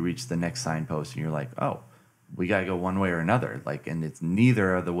until you reach the next signpost, and you're like, oh, we got to go one way or another. Like, and it's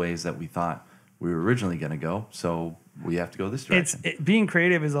neither of the ways that we thought we were originally going to go. So we have to go this direction. Being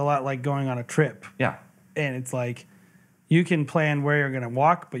creative is a lot like going on a trip. Yeah. And it's like, you can plan where you're going to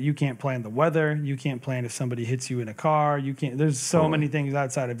walk, but you can't plan the weather. You can't plan if somebody hits you in a car. You can't. There's so many things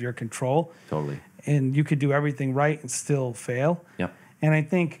outside of your control. Totally. And you could do everything right and still fail. Yep. And I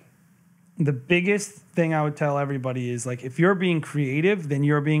think the biggest thing I would tell everybody is, like, if you're being creative, then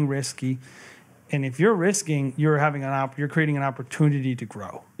you're being risky. And if you're risking, you're creating an opportunity to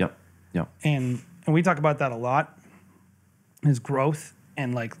grow. Yep. Yep. And we talk about that a lot, is growth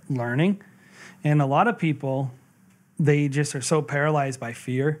and like learning. And a lot of people, they just are so paralyzed by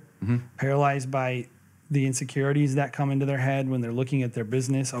fear, paralyzed by the insecurities that come into their head when they're looking at their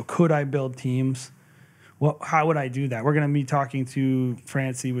business. Oh, could I build teams? Well, how would I do that? We're going to be talking to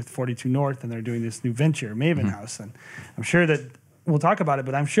Francie with 42 North, and they're doing this new venture, Maven House. And I'm sure that we'll talk about it,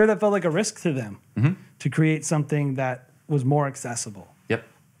 but I'm sure that felt like a risk to them to create something that was more accessible. Yep.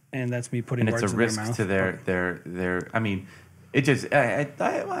 And that's me putting words in their mouth. And it's a risk to their. I mean, it just.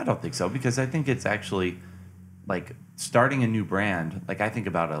 I don't think so, because I think it's actually like starting a new brand. Like, I think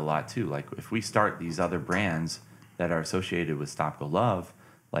about it a lot too. Like, if we start these other brands that are associated with Stopgolove,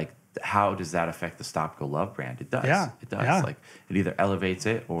 like, how does that affect the Stopgolove brand? It does. Yeah. It does. Yeah. Like, it either elevates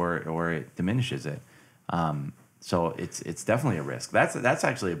it or it diminishes it. So it's definitely a risk. That's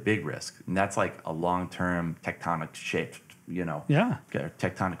actually a big risk, and that's like a long-term tectonic shift. Yeah.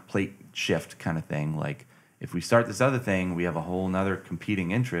 Tectonic plate shift kind of thing. Like, if we start this other thing, we have a whole nother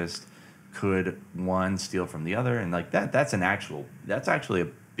competing interest. Could one steal from the other? And like that's actually a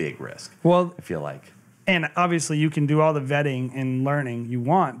big risk. Well, I feel like. And obviously you can do all the vetting and learning you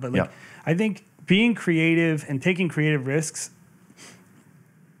want, but like, I think being creative and taking creative risks,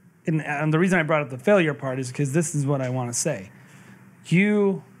 and the reason I brought up the failure part is because this is what I want to say.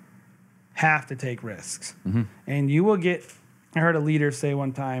 You have to take risks. And you will get, I heard a leader say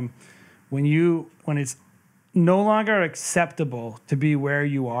one time, when it's no longer acceptable to be where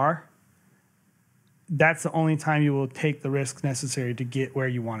you are, that's the only time you will take the risks necessary to get where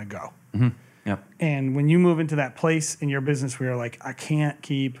you want to go. Yep. And when you move into that place in your business where you're like, I can't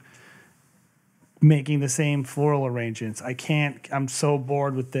keep making the same floral arrangements. I'm so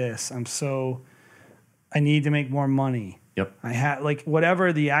bored with this. I need to make more money. Yep. I have, like,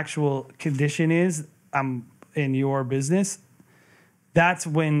 whatever the actual condition is, in your business, that's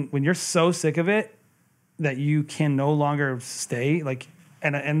when you're so sick of it that you can no longer stay. Like,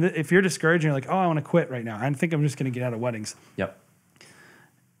 and if you're discouraged and you're like, oh, I want to quit right now, I think I'm just going to get out of weddings. Yep.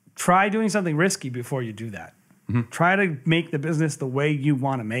 Try doing something risky before you do that. Try to make the business the way you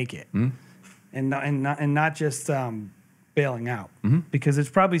want to make it, and not just bailing out, because it's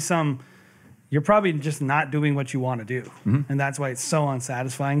probably you're probably just not doing what you want to do, and that's why it's so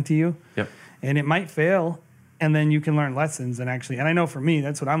unsatisfying to you. Yep. And it might fail, and then you can learn lessons and I know for me,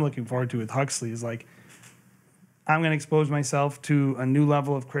 that's what I'm looking forward to with Huxley, is like, I'm going to expose myself to a new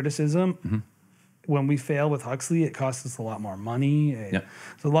level of criticism. When we fail with Huxley, it costs us a lot more money. There's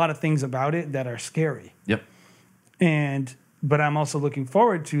a lot of things about it that are scary. Yep. But I'm also looking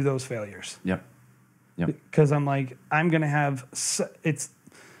forward to those failures. Yep. Because I'm like, I'm going to have, it's,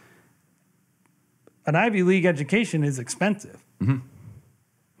 an Ivy League education is expensive.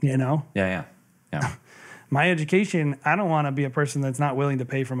 You know? Yeah. My education, I don't want to be a person that's not willing to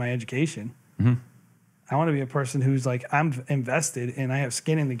pay for my education. I want to be a person who's like, I'm invested and I have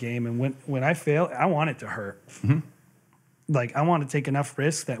skin in the game. And when I fail, I want it to hurt. Like, I want to take enough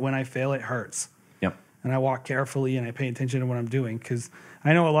risk that when I fail, it hurts. Yep. And I walk carefully and I pay attention to what I'm doing. Because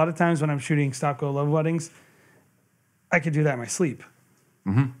I know a lot of times when I'm shooting Stopgolove weddings, I could do that in my sleep.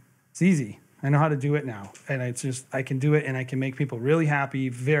 It's easy. I know how to do it now. And it's just, I can do it and I can make people really happy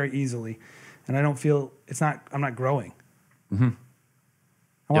very easily. And I don't feel, I'm not growing.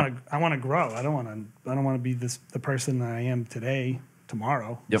 I want to grow. I don't want to be the person that I am today,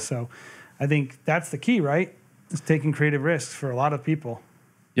 tomorrow. So I think that's the key, right? Is taking creative risks for a lot of people.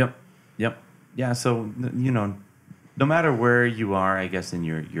 Yep. Yeah. So, no matter where you are, I guess, in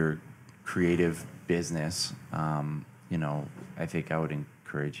your creative business, I think I would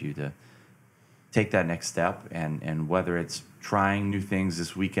encourage you to take that next step, and whether it's trying new things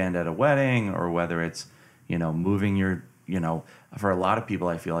this weekend at a wedding, or whether it's, moving your, for a lot of people,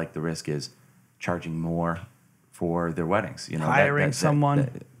 I feel like the risk is charging more for their weddings. Hiring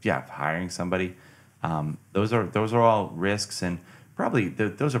someone. Hiring somebody. Those are all risks, and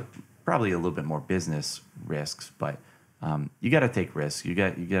those are probably a little bit more business risks. But you got to take risks. You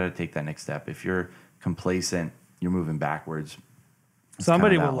got to take that next step. If you're complacent, you're moving backwards.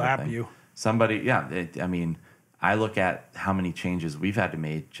 Somebody will lap you. Somebody, I mean, I look at how many changes we've had to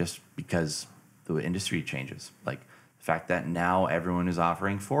make just because the industry changes. Like the fact that now everyone is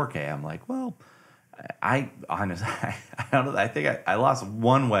offering 4K. I'm like, well, I honestly, I think I lost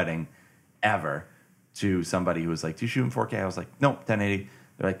one wedding ever to somebody who was like, do you shoot in 4K? I was like, nope, 1080.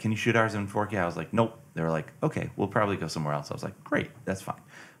 They're like, can you shoot ours in 4K? I was like, nope. They were like, okay, we'll probably go somewhere else. I was like, great, that's fine.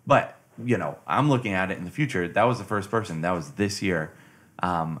 But, you know, I'm looking at it in the future. That was the first person. That was this year.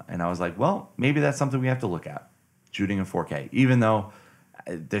 And I was like, well, maybe that's something we have to look at, shooting in 4K, even though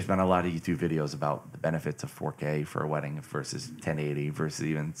there's been a lot of YouTube videos about the benefits of 4K for a wedding versus 1080 versus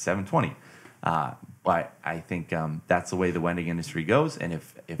even 720. But I think that's the way the wedding industry goes. And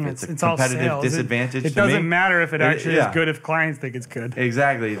if it's a competitive disadvantage, it doesn't matter if it actually is good if clients think it's good.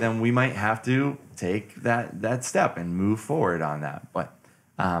 Exactly. Then we might have to take that step and move forward on that. But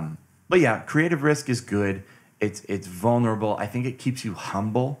yeah, creative risk is good. It's vulnerable. I think it keeps you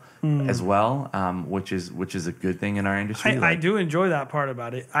humble as well, which is a good thing in our industry. I do enjoy that part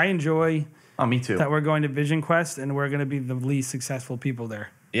about it. I enjoy me too. that we're going to Vision Quest and we're going to be the least successful people there.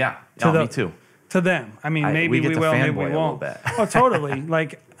 Yeah. Me too. To them. I mean, maybe we will, maybe we won't. Oh, totally.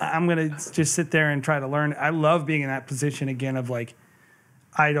 Like, I'm going to just sit there and try to learn. I love being in that position again of like,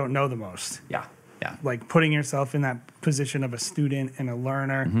 I don't know the most. Yeah. Yeah. Like putting yourself in that position of a student and a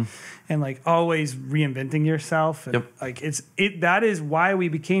learner and like always reinventing yourself. And like that is why we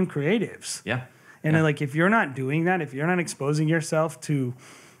became creatives. Yeah. And then, like, if you're not doing that, if you're not exposing yourself to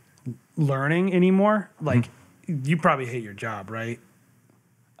learning anymore, like you probably hate your job, right?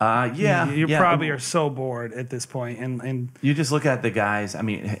 You probably are so bored at this point, and you just look at the guys. I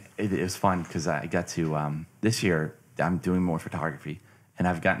mean, it was fun because I got to this year. I'm doing more photography, and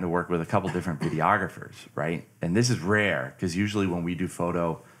I've gotten to work with a couple different videographers, right? And this is rare because usually when we do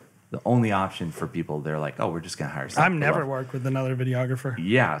photo, the only option for people, they're like, "Oh, we're just gonna hire." I've never worked with another videographer.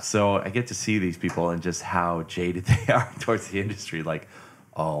 Yeah, so I get to see these people and just how jaded they are towards the industry. Like,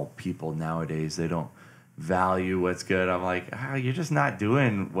 oh, people nowadays, they don't value what's good. I'm like, you're just not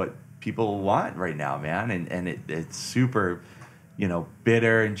doing what people want right now, man. And it's super,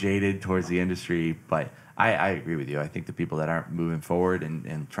 bitter and jaded towards the industry. But I agree with you. I think the people that aren't moving forward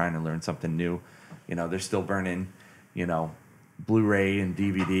and trying to learn something new, they're still burning, Blu-ray and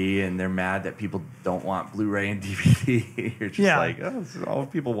DVD, and they're mad that people don't want Blu-ray and DVD. You're just like, oh, this is all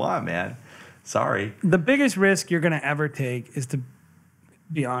people want, man. Sorry. The biggest risk you're going to ever take is to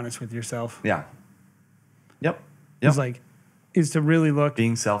be honest with yourself. Yeah. Yep. Is to really look.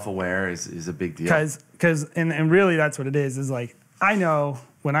 Being self-aware is a big deal. Because really that's what it is like, I know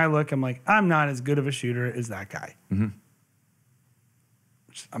when I look, I'm like, I'm not as good of a shooter as that guy. I'm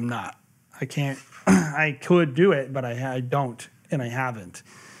not. I can't. I could do it, but I don't, and I haven't.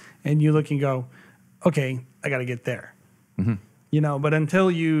 And you look and go, okay, I got to get there. But until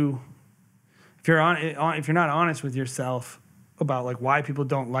if you're not honest with yourself about like why people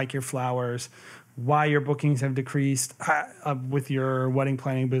don't like your flowers, why your bookings have decreased with your wedding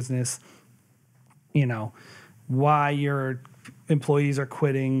planning business, why your employees are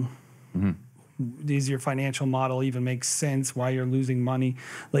quitting, does your financial model even make sense, why you're losing money,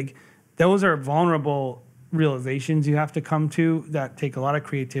 like those are vulnerable realizations you have to come to that take a lot of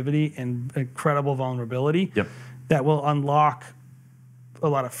creativity and incredible vulnerability that will unlock a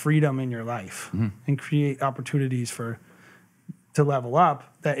lot of freedom in your life and create opportunities to level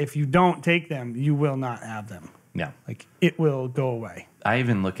up that if you don't take them, you will not have them. Yeah. Like it will go away. I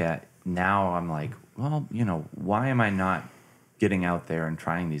even look at now, I'm like, well, why am I not getting out there and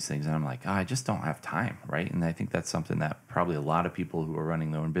trying these things? And I'm like, I just don't have time, right? And I think that's something that probably a lot of people who are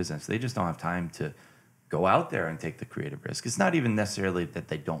running their own business, they just don't have time to go out there and take the creative risk. It's not even necessarily that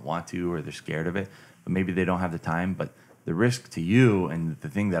they don't want to or they're scared of it, but maybe they don't have the time. But the risk to you and the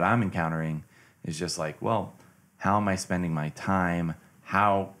thing that I'm encountering is just like, well, how am I spending my time?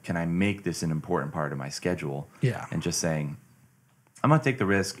 How can I make this an important part of my schedule? Yeah. And just saying, I'm going to take the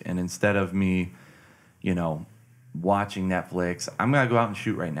risk. And instead of me, watching Netflix, I'm going to go out and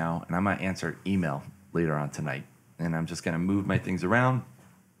shoot right now. And I'm going to answer email later on tonight. And I'm just going to move my things around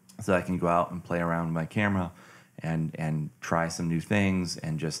so I can go out and play around with my camera and try some new things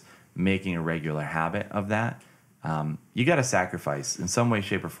and just making a regular habit of that. You got to sacrifice in some way,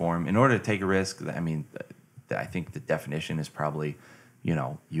 shape, or form in order to take a risk. I mean, I think the definition is probably,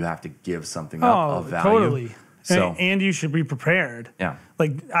 you have to give something up of value. Totally. So, and you should be prepared. Yeah.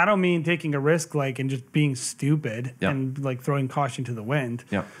 Like, I don't mean taking a risk, like, and just being stupid and, like, throwing caution to the wind.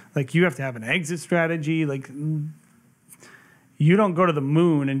 Yeah. Like, you have to have an exit strategy. Like, you don't go to the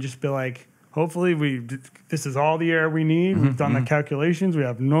moon and just be like, hopefully this is all the air we need. We've done the calculations. We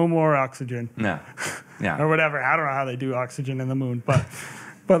have no more oxygen. No. Yeah. Or whatever. I don't know how they do oxygen in the moon, but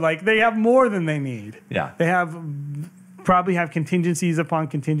like, they have more than they need. Yeah. They have probably have contingencies upon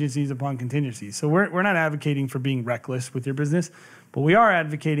contingencies upon contingencies. So we're not advocating for being reckless with your business, but we are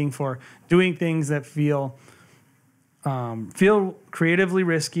advocating for doing things that feel creatively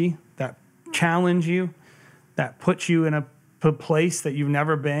risky, that challenge you, that puts you in a place that you've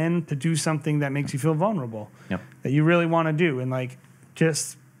never been, to do something that makes you feel vulnerable, that you really want to do. And like,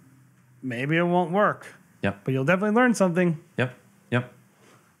 just maybe it won't work, but you'll definitely learn something.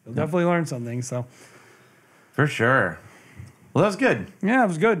 You'll definitely learn something. So for sure. Well, that was good. Yeah, it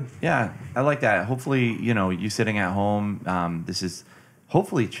was good. Yeah, I like that. Hopefully, you sitting at home, this is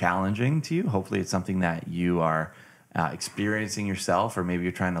hopefully challenging to you. Hopefully it's something that you are experiencing yourself, or maybe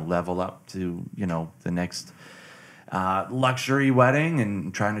you're trying to level up to, the next luxury wedding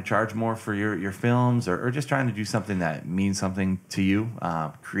and trying to charge more for your films, or just trying to do something that means something to you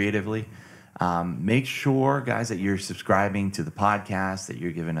creatively. Make sure, guys, that you're subscribing to the podcast, that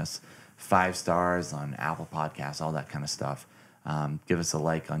you're giving us 5 stars on Apple Podcasts, all that kind of stuff. Give us a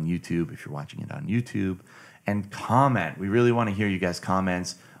like on YouTube if you're watching it on YouTube, and comment. We really want to hear you guys'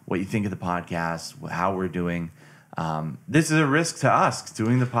 comments, what you think of the podcast, how we're doing. This is a risk to us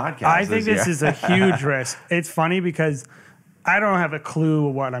doing the podcast. I think this is a huge risk. It's funny because I don't have a clue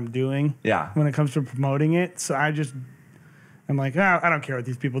what I'm doing when it comes to promoting it. So I'm like, oh, I don't care what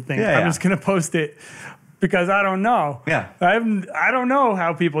these people think. I'm just going to post it because I don't know. I don't know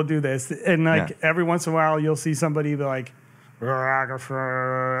how people do this. And every once in a while you'll see somebody be like,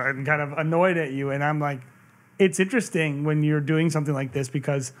 and kind of annoyed at you. And I'm like, it's interesting when you're doing something like this,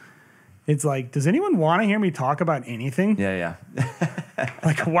 because it's like, does anyone want to hear me talk about anything?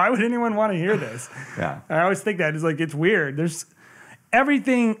 Like, why would anyone want to hear this? I always think that. It's like, it's weird. There's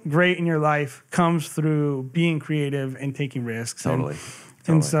everything great in your life comes through being creative and taking risks. Totally.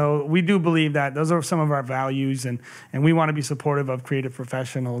 And so we do believe that those are some of our values, and we want to be supportive of creative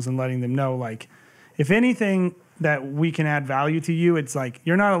professionals and letting them know, like, if anything that we can add value to you, it's like,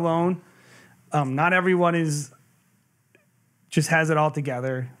 you're not alone. Not everyone just has it all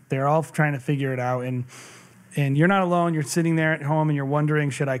together. They're all trying to figure it out, and you're not alone. You're sitting there at home and you're wondering,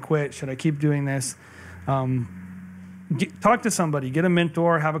 should I quit? Should I keep doing this? Talk to somebody, get a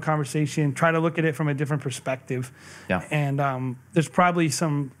mentor, have a conversation, try to look at it from a different perspective. And there's probably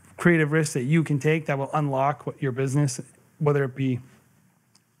some creative risks that you can take that will unlock your business, whether it be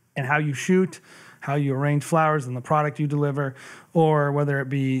in how you shoot, how you arrange flowers and the product you deliver, or whether it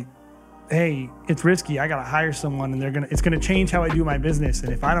be, hey, it's risky, I got to hire someone and it's going to change how I do my business.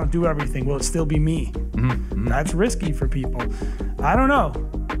 And if I don't do everything, will it still be me? That's risky for people. I don't know.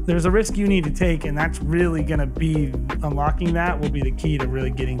 There's a risk you need to take, and that's really going to be unlocking that will be the key to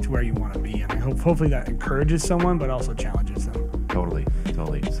really getting to where you want to be. And I hopefully that encourages someone, but also challenges them. Totally.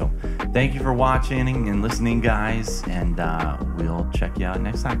 So thank you for watching and listening, guys, and we'll check you out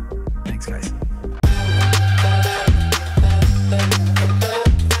next time. Thanks, guys.